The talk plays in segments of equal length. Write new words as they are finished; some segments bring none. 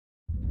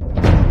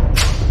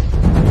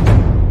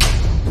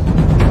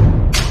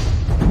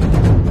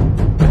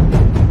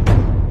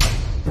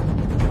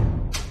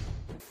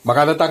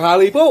Magandang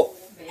tanghali po.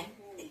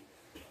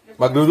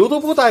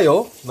 Magluluto po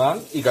tayo ng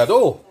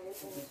igado.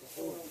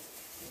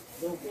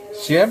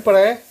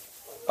 Siyempre,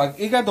 pag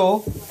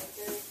igado,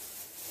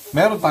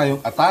 meron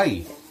tayong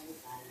atay.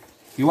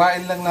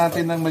 Hiwain lang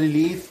natin ng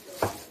maliliit.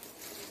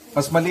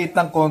 Mas maliit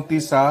ng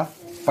konti sa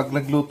pag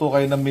nagluto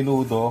kayo ng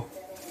menudo.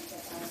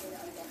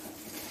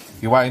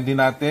 Hiwain din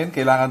natin,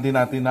 kailangan din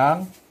natin ng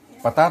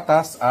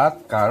patatas at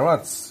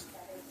carrots,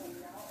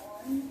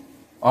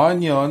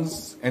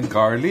 onions and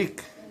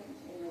garlic,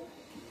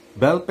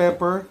 bell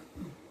pepper.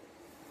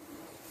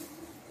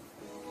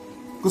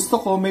 Gusto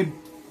ko may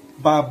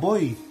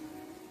baboy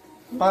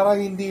para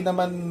hindi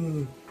naman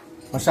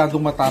masyadong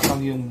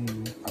matapang yung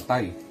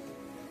atay.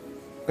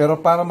 Pero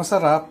para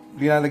masarap,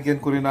 linalagyan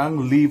ko rin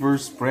ng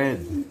liver spread.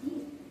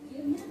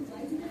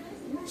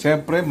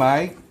 Siyempre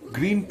may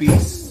green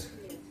peas,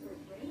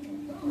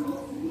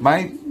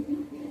 may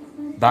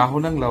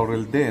dahon ng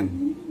laurel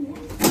din.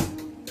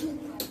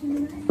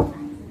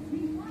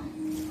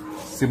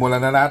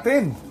 Simulan na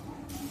natin.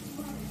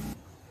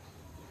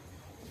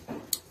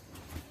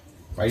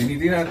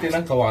 Painitin natin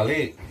ang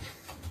kawali.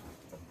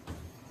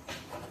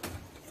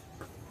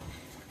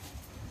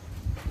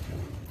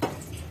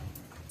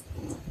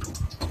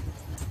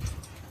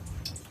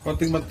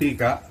 Konting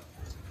mantika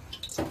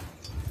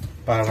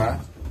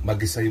para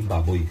magisa yung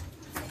baboy.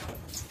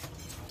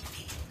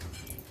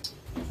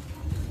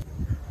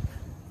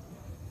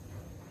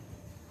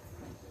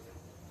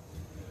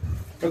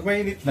 Pag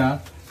mainit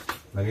na,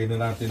 lagay na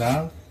natin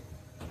ang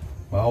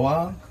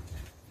bawang,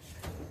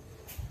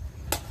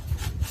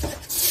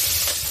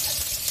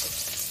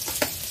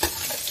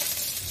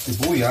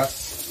 sibuyas,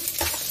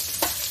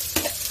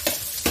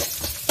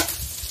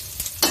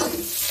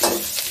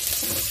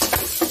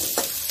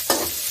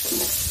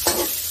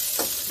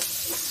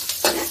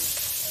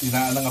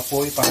 tinaan ng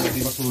apoy para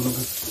hindi masunog.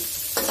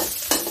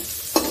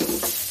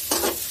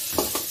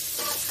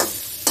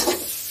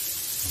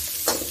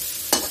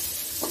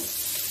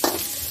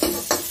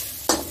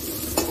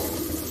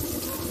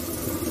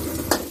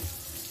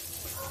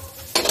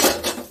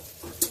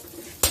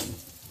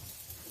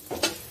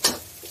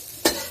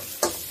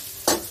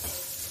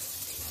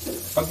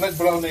 Pag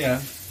nag-brown na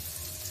yan,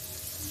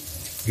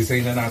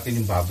 gisayin na natin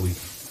yung baboy.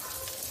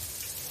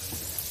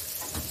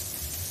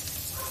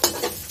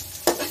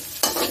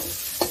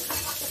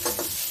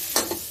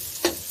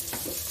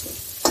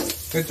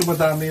 Medyo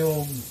madami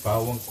yung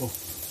bawang ko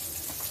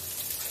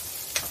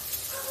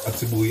at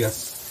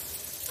sibuyas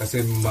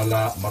kasi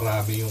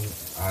marami yung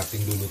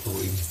ating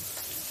lulutuin.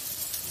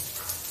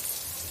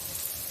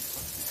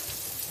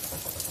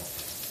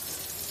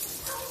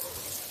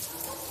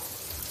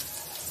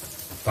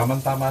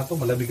 Tamang-tama ito,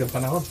 malamig ang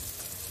panahon.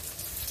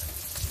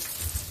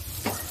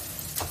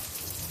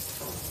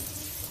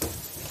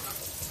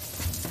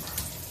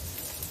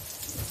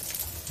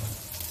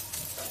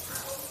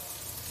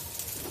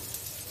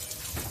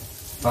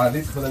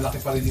 Palit, malalaki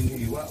pa rin yung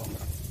iwa. Oh.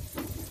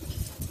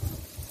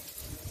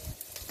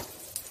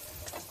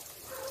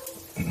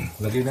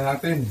 Lagay na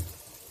natin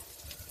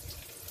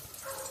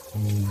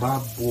ang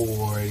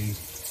baboy.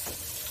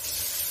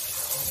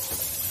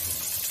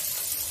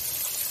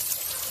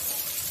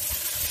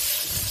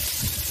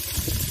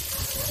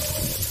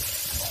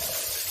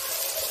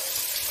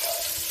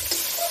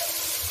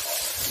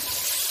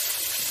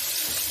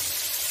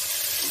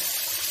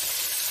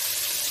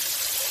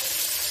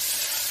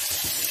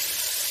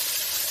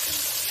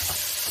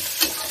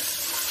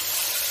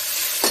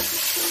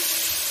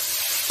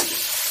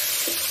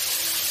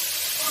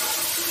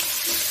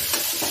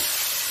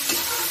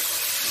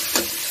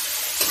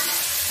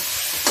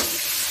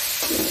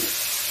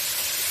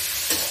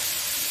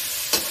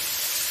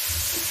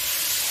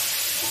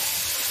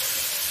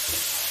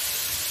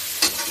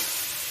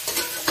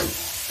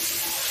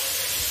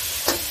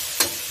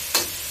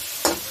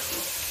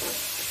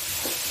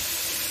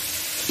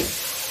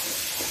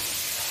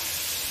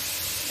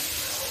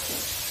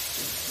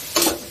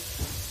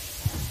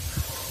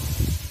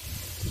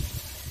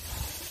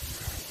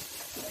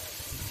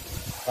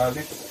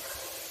 Palit.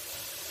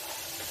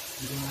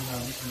 Hindi na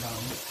namin ang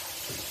dami.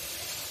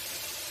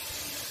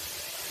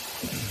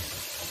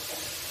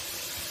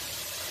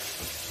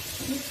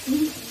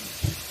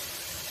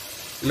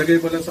 Ilagay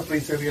mo lang sa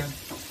freezer yan.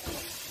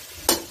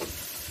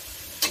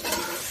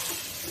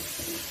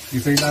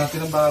 Isay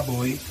natin ang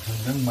baboy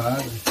hanggang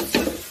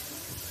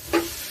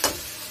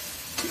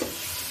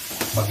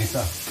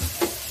mag-isa.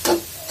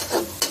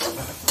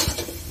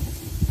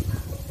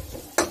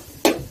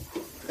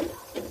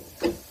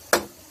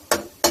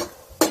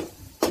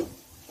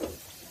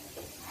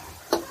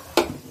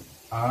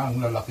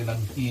 Ang lalaki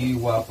ng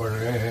hiwa pa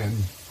rin.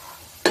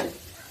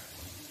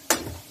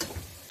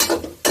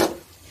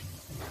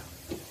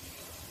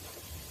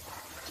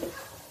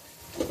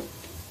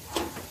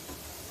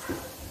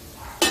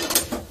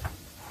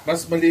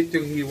 Mas maliit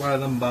yung hiwa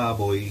ng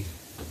baboy,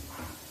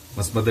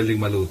 mas madaling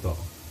maluto.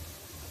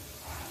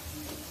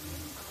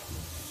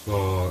 So,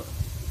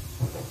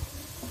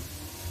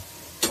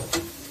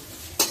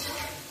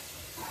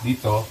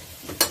 dito,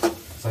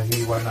 Sa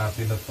hiwa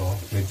natin na to,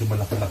 medyo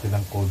malaki-laki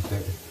ng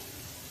konti.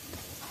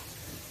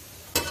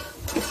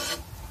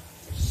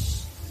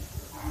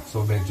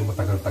 So medyo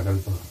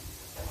matagal-tagal to.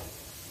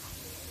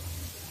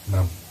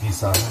 Na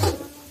pisa na.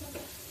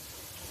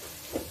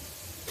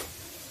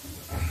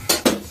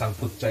 Isang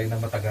kutsay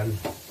na matagal.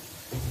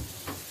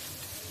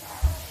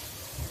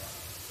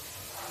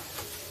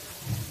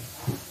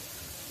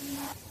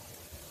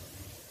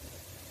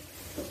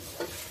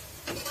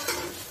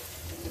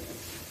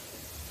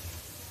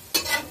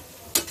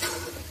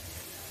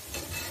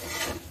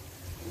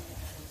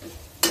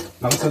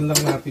 Langsan lang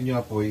natin yung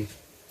apoy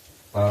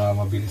para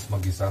mabilis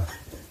mag-isa.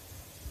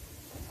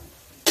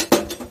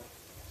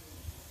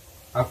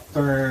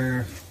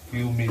 After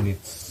few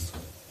minutes,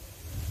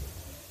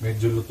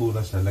 medyo luto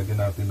na siya.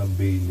 Lagyan natin ng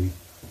bay leaf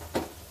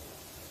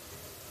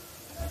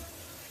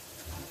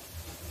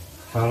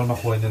para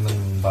makuha niya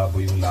ng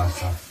baboy yung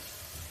lasa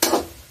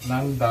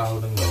ng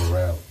dahon ng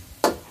laurel.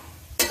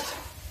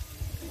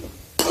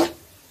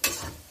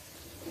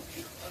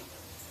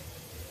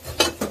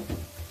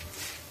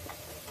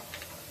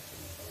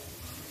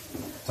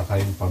 Saka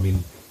yung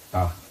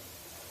paminta.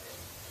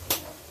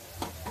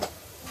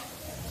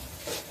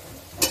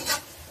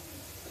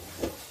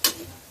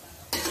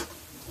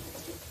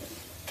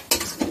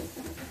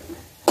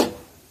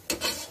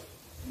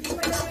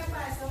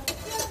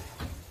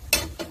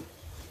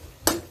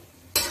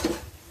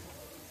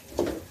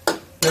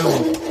 Pero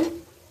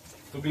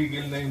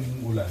tumigil na yung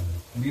ulan.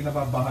 Hindi na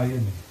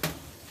babahayan eh.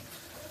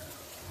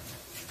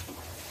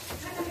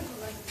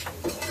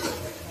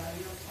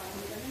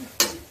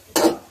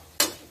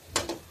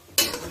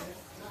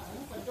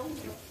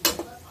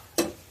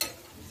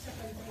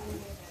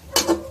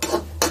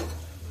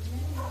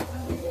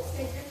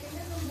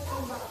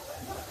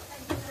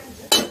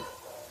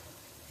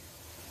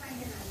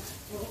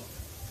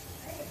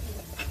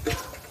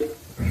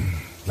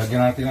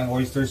 Lagyan natin ng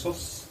oyster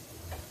sauce.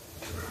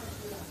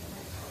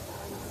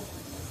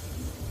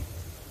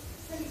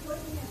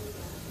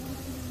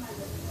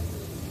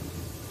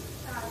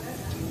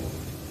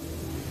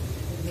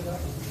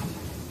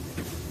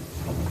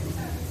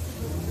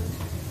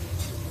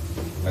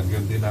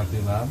 Lagyan din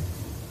natin ng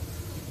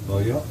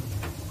toyo.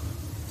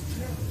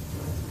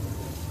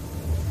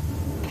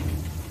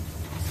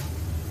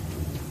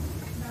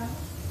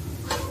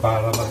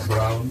 Para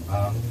mag-brown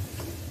ang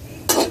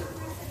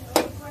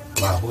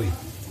baboy.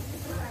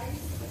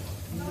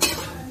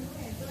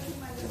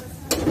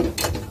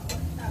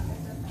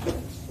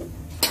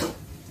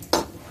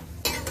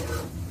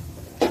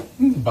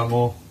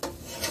 Bango.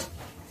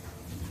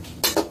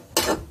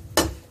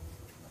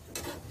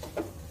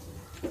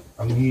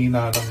 Ang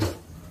hina lang.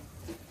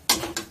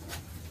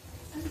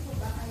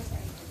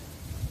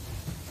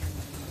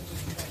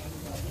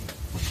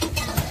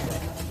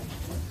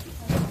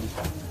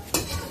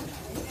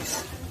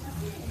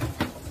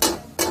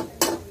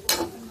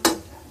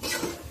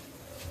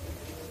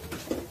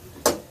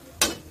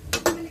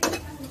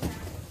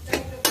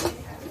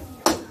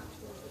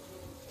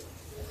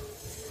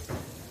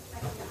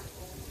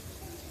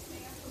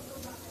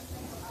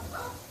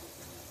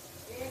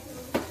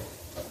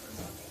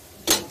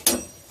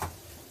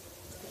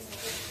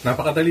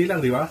 Napakadali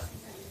lang, di ba?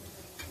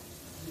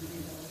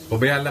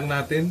 Pabayaan lang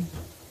natin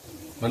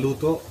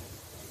maluto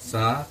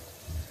sa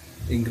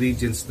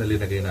ingredients na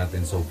linagay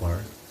natin so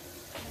far.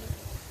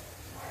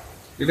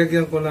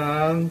 Ilagyan ko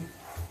ng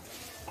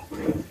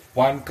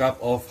 1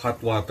 cup of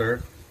hot water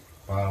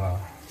para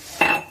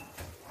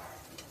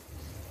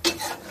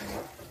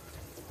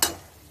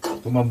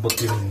tumambot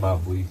yung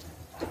baboy.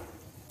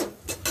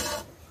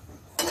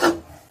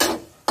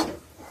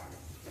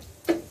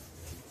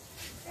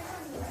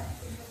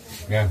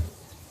 Yan.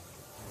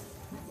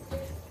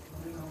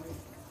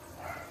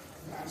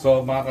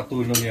 So,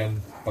 makakatulong yan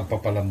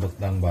pagpapalambot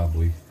ng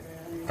baboy.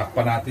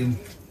 Takpan natin.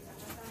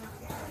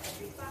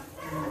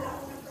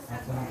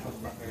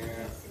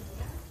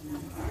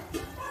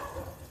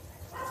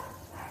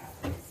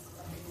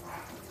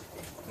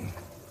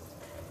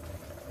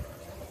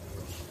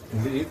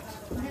 Ang liit.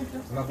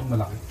 Wala pong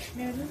malaki.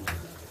 Meron.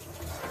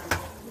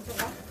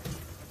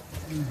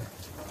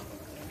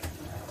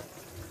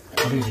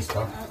 Malinis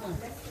pa?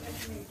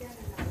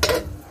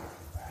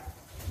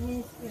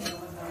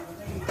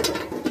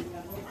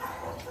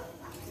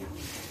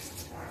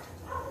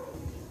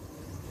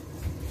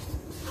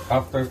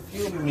 After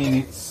few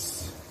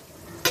minutes,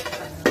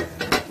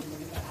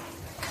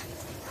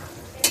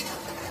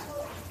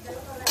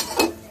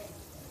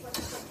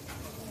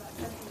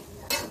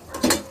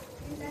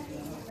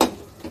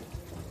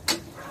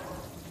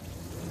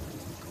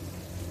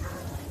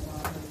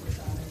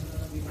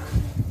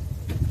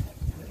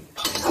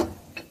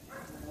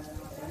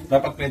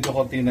 dapat medyo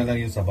konti na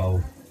lang yung sabaw.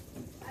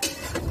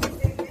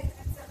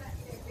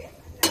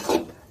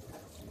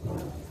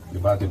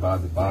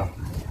 Diba?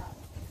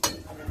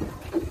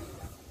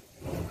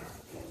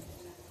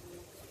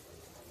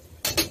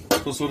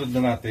 Susunod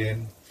na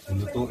natin,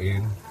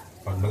 lutuin,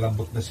 pag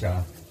malambot na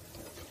siya,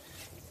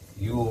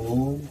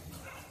 yung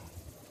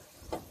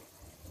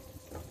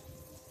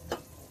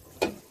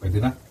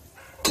pwede na.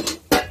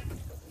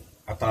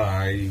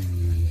 atay.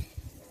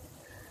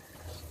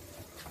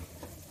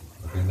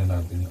 Lagyan na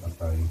natin yung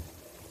atay.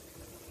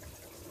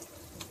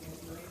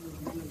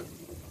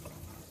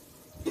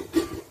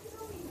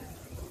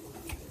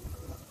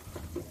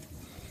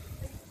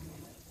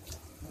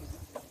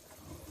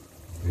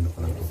 Lagyan na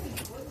pala ito.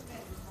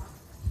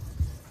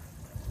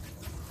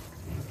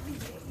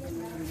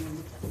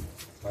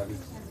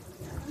 Balik.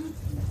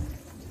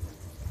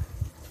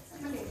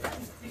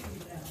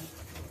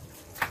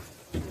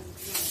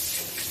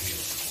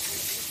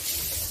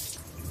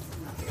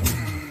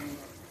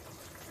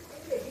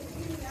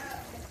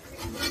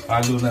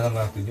 Halo na lang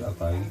natin yung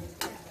atay.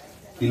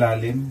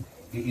 Iilalim.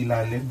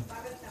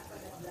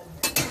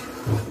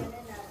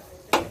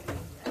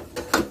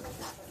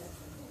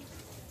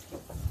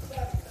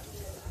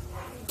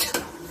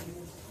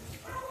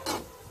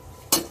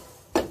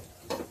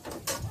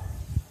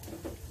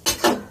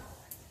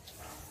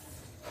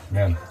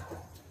 Yan.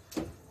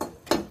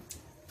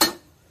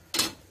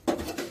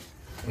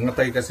 Ang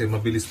atay kasi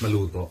mabilis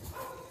maluto.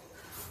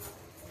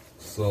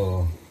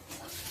 So,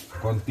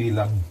 konti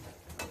lang.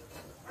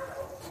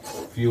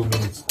 Few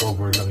minutes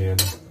cover lang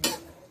yan.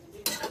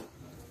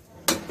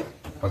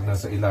 Pag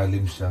nasa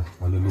ilalim siya,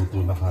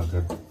 maluluto na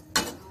kagad.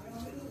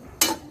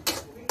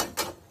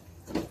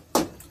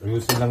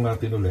 Ayusin lang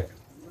natin ulit.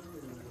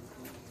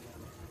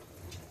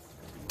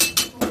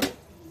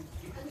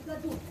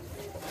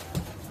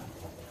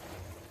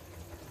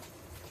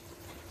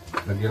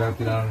 Lagyan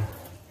natin ng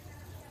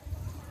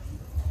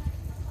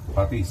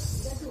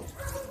patis.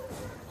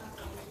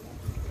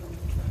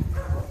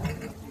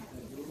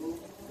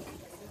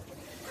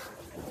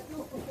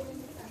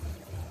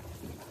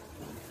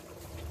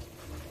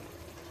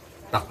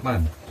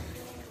 Takman.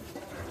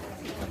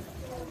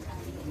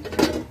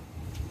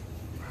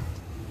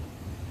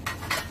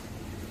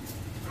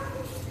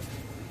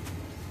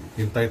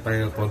 Hintay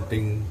tayo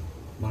konting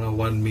mga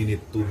 1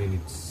 minute, 2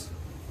 minutes.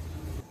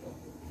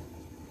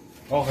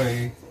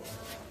 Okay.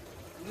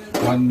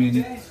 1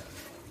 minute.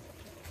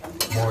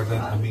 More than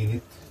a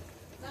minute.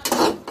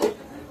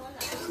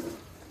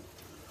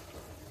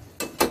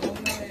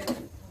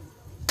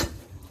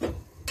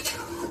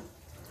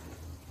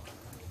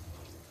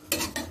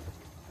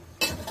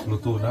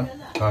 Luto na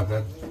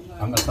kagad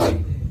ang atay.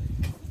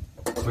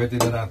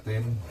 Pwede na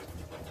natin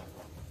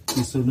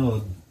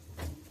isunod.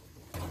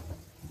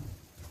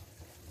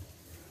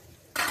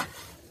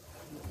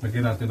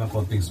 Lagyan natin ng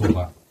konting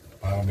suka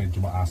para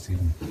medyo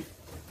maasim.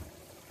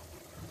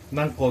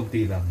 Nang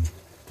konti lang.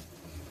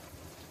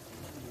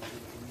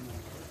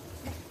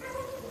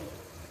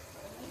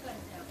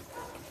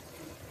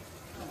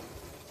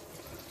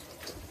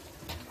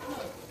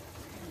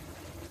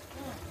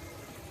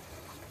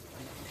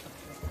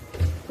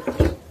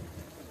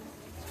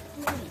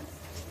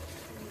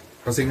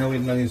 Kasi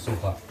ngawin lang yung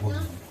suka. Huwag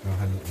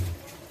haluin.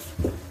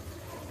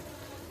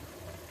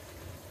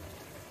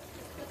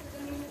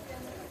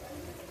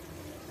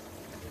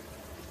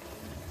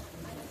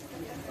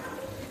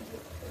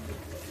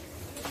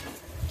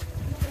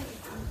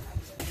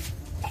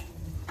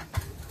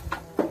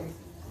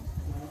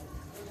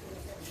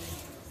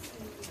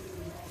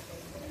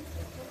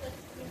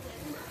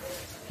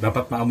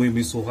 Dapat maamoy mo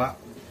yung suka.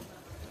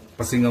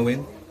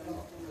 Pasingawin.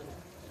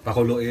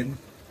 Pakuluin.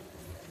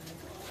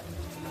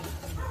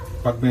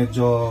 Pag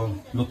medyo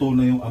luto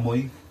na yung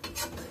amoy,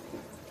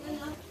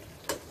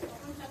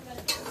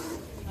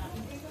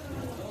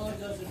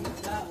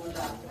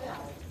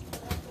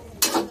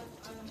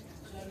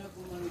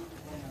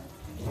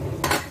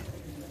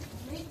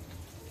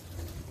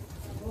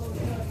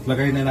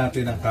 lagay na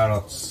natin ang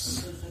carrots.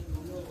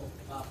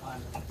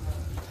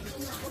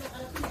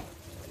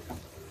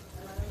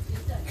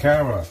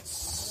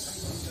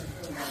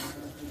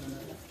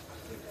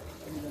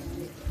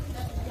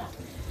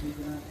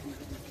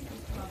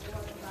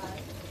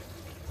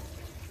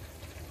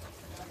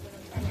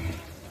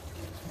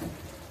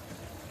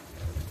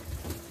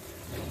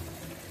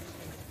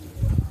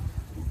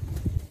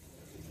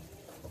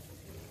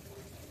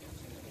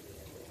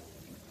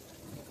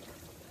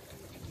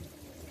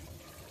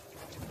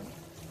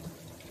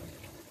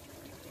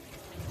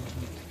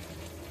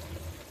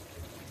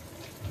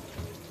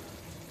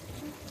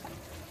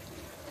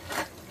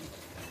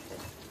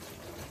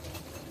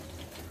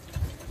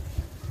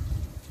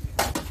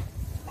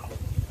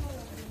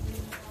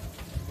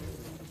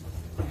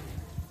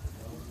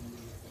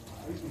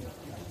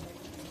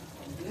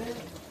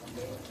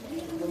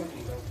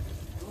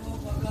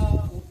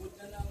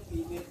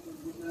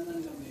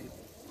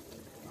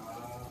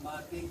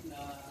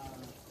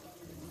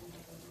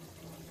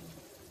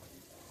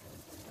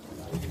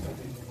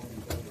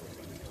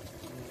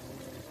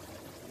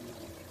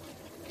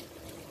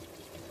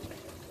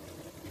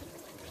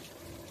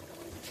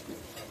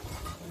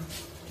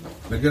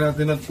 Lagyan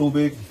natin ng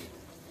tubig.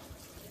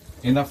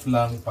 Enough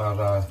lang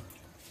para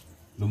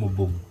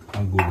lumubog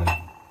ang gulay.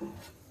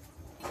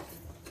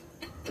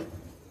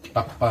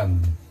 Takpan.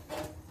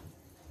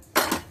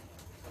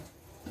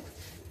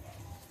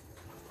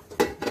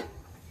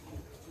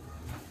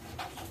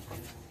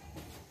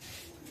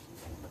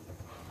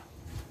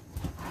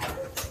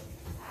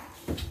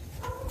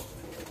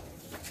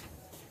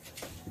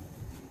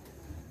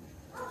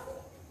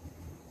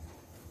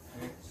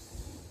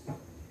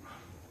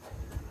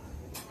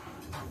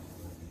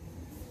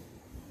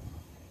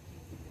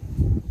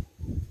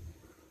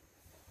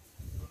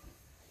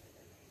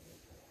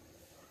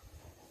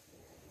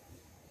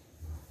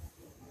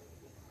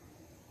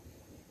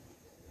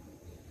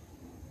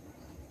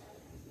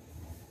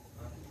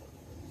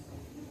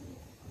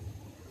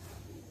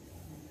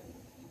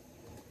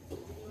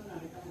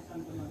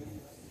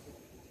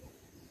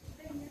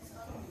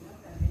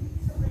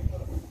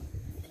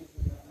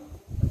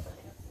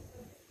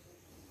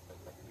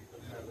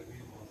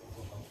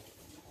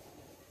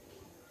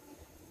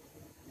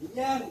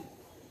 Yan.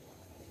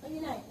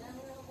 Ayun na,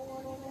 kung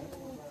ano na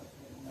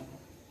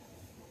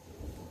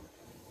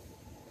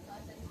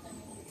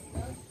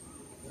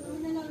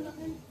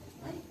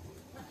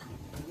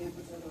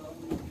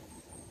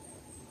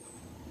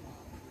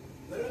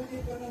Pero hindi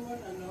pa naman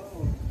ano.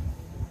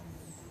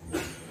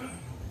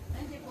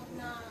 hindi po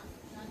na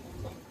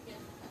natusok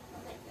yan.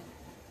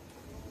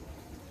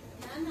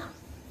 Yan na.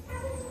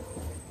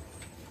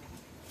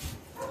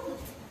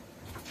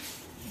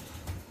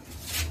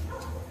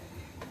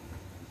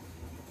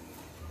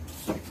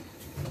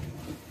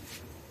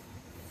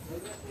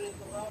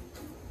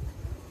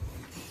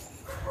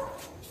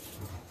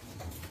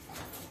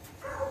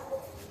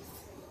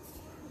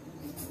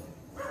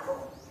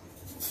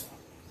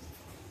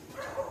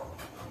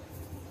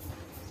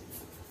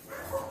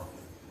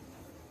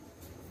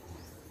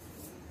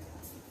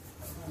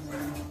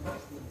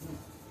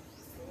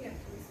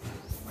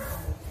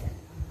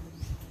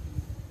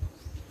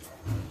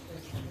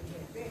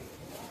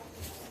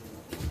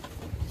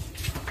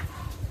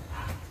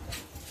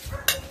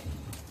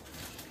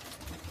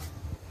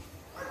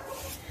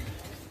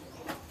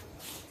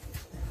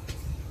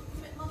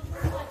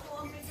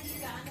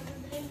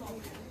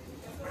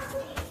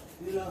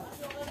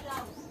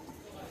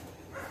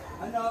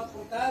 Ano,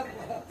 putag?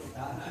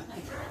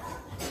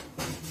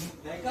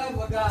 Teka,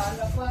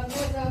 mag-aanap pa.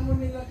 Saan mo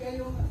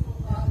nilagay yung...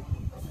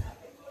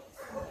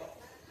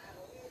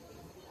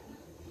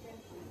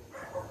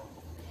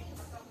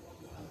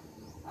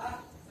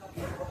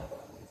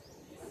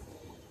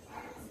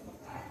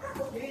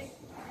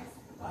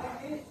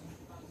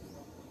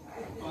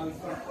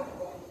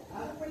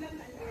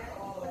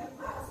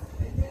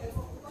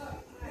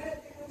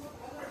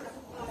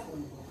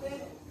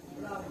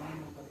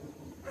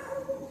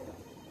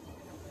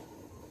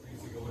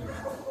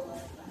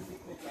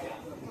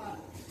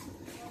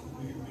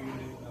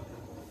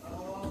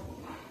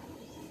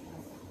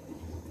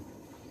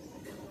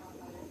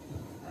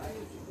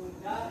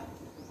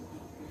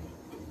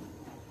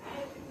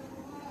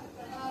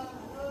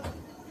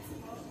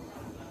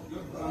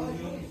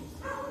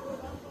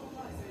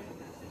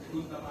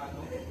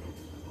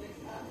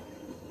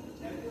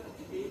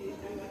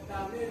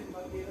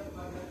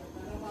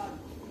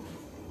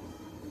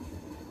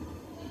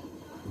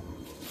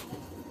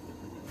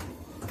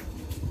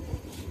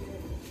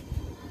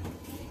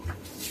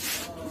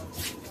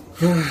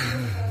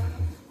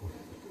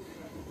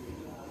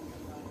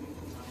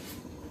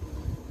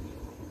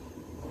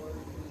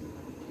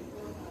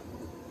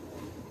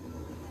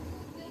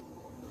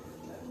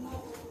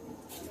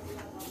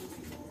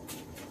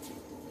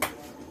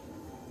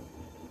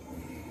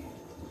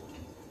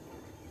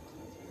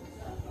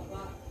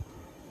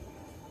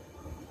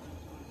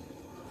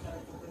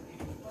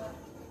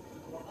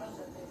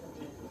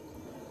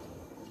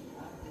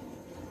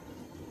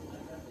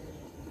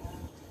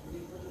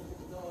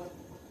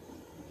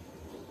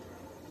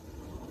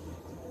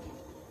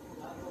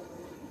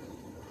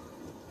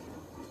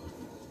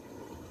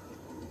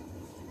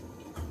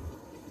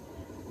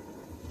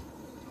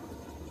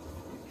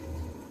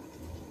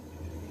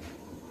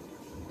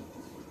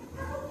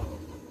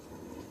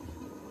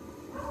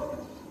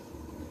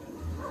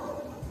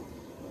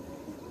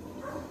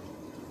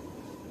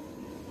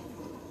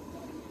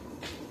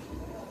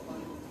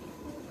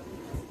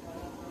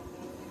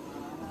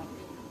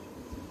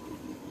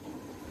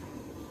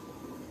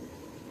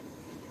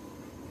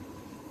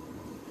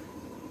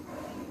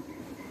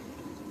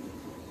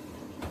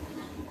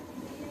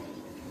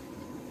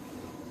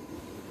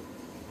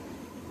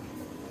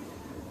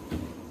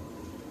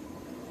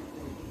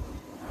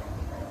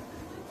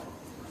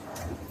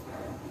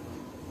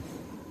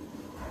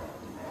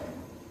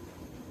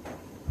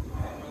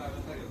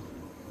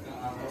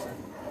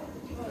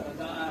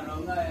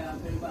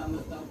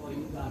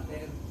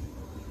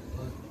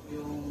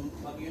 Yung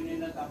pag yun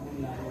ay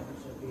natabong na yun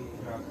sabihin.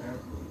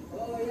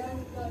 Oo, yan.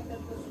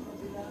 Tapos sa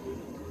kabila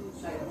yung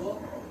sidewalk.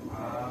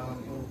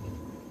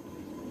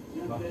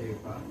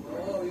 Bakit pa?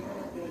 Oo, yung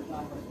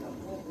pinaglapas na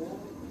po.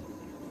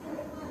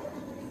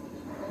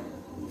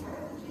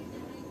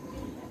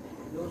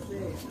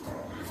 12.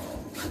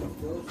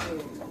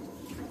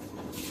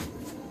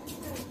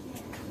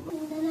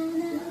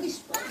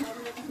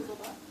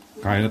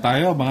 Kain na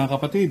tayo, mga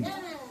kapatid.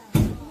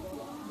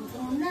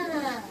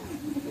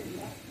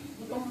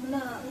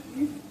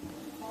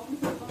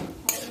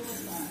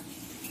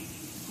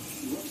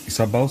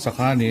 Isabaw sa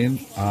kanin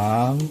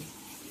ang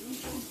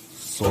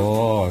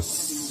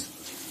sauce.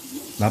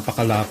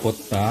 Napakalapot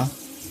na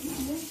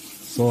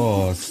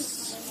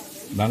sauce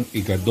ng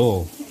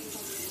igado.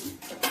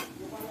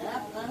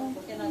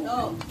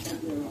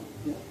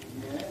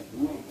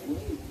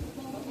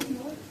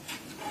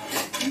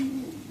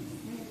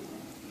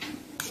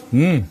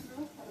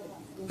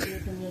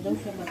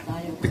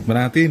 Tikman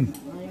natin.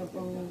 Ayaw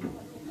pong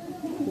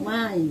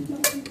kumain.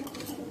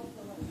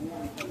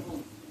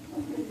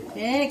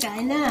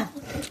 Kain na.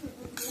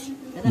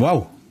 Sarap. Wow!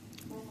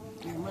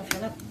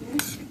 Masarap.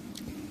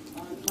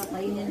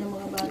 Pakainin ng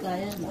mga bata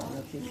yan.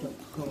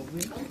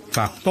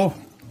 Sakto.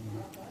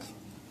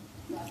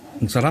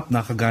 Ang sarap,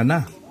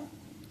 nakagana.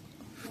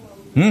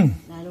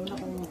 Lalo na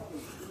kung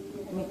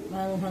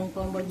manghang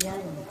pa ba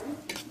yan.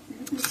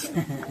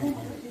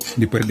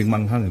 Hindi pwedeng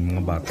manghang yung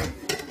mga bata.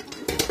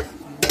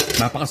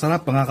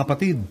 Napakasarap, mga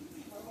kapatid.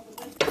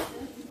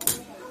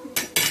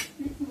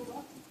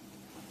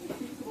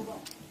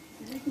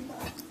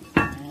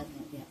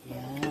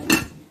 Yan.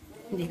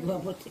 Hindi ko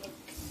mabuti.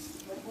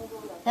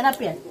 Sarap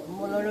yan.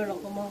 Mulululok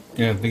ko mo.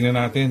 Yan, tingnan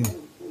natin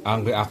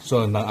ang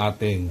reaction ng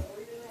ating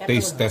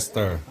taste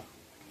tester.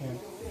 Yan.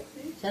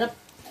 Sarap.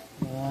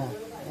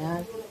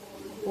 Yan.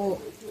 Oh.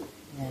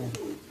 Yan.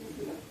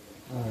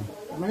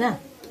 Tama na.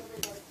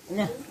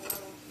 Na.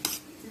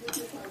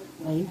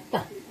 Ayun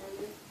pa.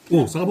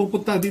 Oh, saan ka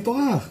pupunta? Dito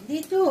ka.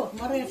 Dito.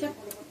 Maresa.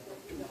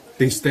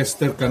 Taste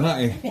tester ka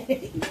nga eh.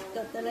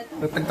 Ito talaga.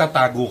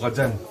 Nagtatago ka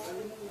dyan.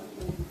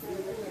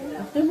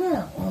 Ito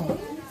na.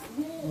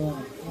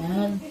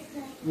 Yan.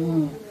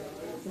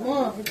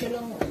 Ito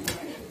lang.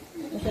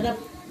 Masarap.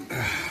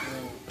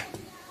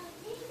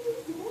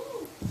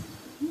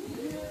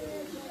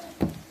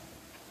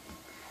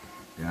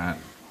 Yan.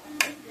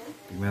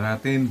 Tingnan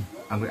natin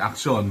ang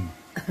reaction.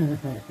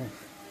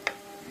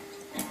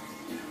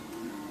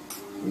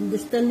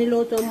 Gusto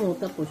niluto mo,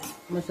 tapos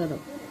masarap.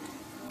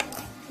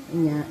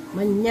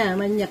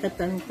 Manya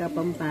katan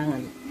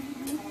Kapampangan.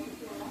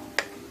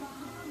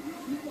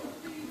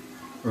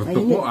 Ito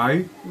po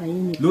ay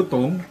Mainit.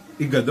 lutong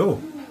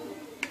igado.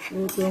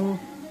 Lutong,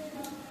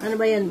 ano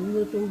ba yan?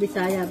 Lutong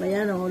Bisaya ba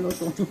yan? O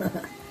lutong?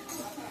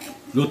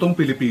 Lutong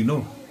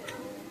Filipino.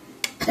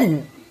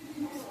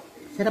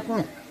 Sarap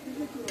nga.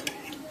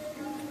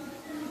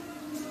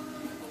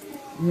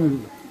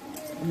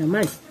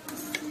 Naman.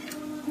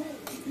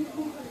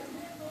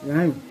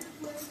 Yan.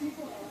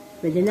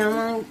 Pwede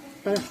namang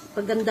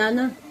paganda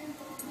na.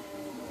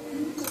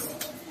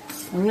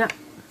 Nga.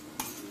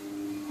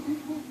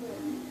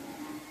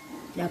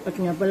 Dapat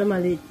nga pala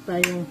maliit pa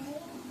yung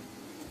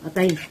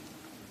atay.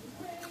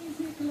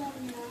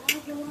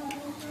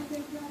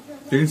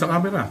 Tingin sa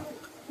camera.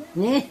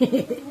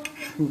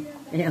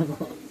 Ayan ko.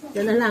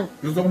 Yan na lang.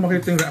 Gusto ko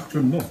makita yung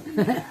reaction mo.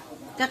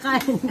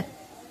 Kakain na.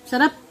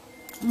 Sarap.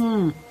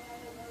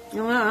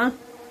 Yung nga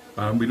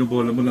Parang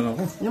binubola mo lang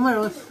ako. Yung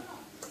maros.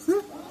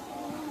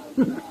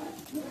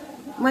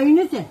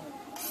 Mainit eh.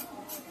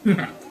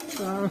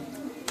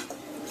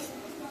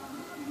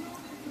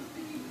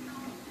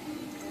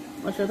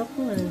 Masarap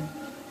ko eh.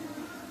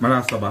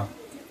 Malasa ba?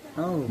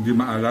 Oh. Hindi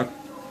maalat?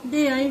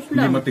 Hindi, ayos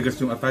Hindi lang. matigas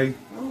yung atay?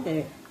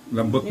 Hindi.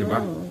 Lambot, di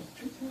ba?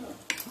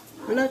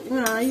 Wala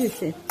nga ayos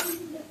eh.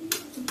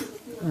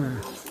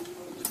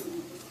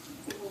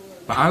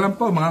 Paalam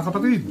po, mga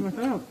kapatid.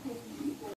 Masarap.